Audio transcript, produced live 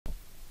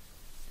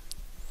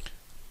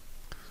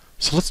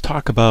So let's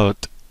talk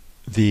about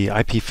the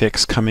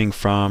IPFIX coming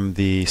from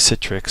the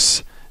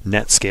Citrix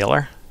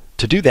NetScaler.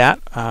 To do that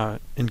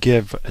and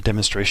give a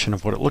demonstration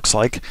of what it looks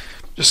like,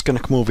 I'm just going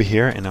to come over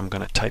here and I'm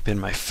going to type in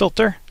my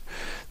filter.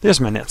 There's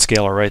my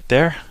NetScaler right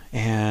there,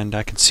 and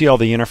I can see all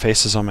the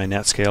interfaces on my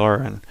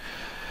NetScaler, and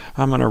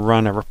I'm going to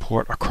run a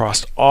report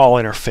across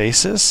all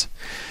interfaces.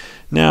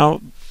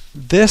 Now,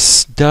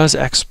 this does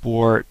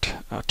export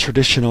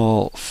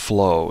traditional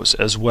flows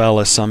as well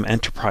as some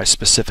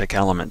enterprise-specific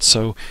elements.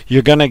 So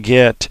you're going to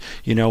get,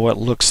 what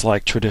looks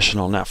like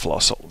traditional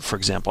NetFlow. So, for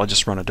example, I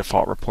just run a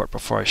default report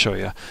before I show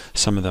you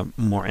some of the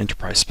more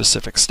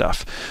enterprise-specific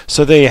stuff.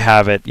 So there you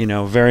have it.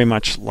 Very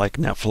much like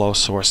NetFlow,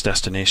 source,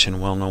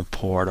 destination, well-known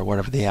port, or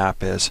whatever the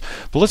app is.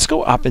 But let's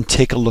go up and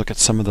take a look at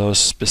some of those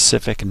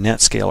specific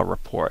NetScaler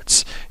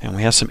reports, and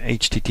we have some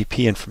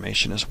HTTP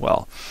information as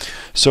well.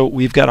 So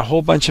we've got a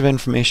whole bunch of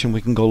information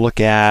we can go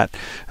look at.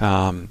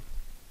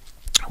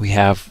 We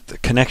have the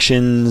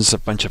connections, a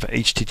bunch of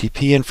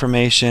HTTP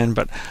information,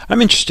 but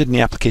I'm interested in the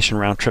application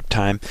round trip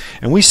time,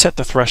 and we set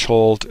the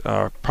threshold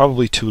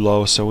probably too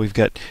low, so we've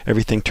got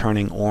everything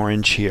turning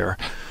orange here,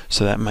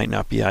 so that might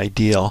not be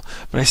ideal.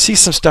 But I see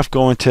some stuff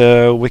going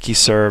to wiki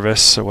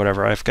service or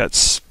whatever. I've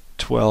got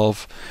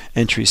 12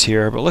 entries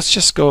here, but let's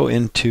just go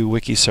into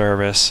wiki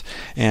service,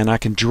 and I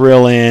can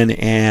drill in,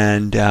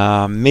 and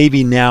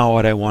maybe now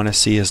what I want to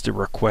see is the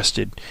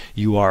requested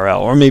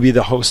URL, or maybe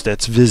the host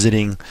that's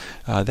visiting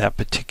that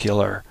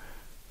particular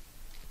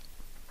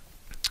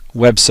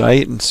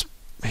website.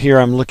 And here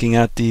I'm looking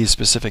at the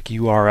specific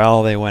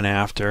URL they went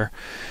after,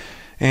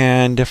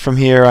 and from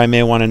here I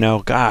may want to know,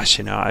 gosh,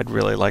 I'd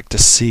really like to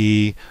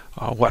see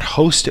what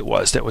host it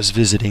was that was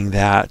visiting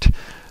that.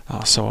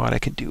 So what I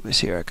can do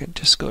is here I can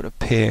just go to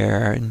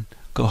pair and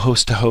go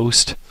host to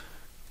host.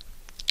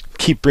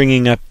 Keep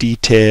bringing up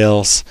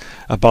details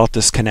about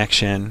this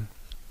connection.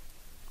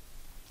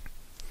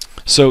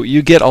 So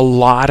you get a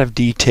lot of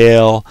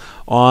detail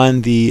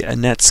on the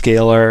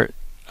NetScaler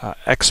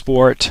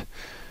export.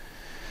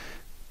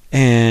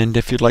 And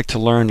if you'd like to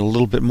learn a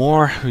little bit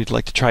more, or you'd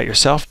like to try it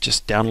yourself,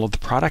 just download the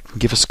product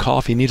and give us a call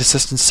if you need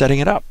assistance setting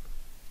it up.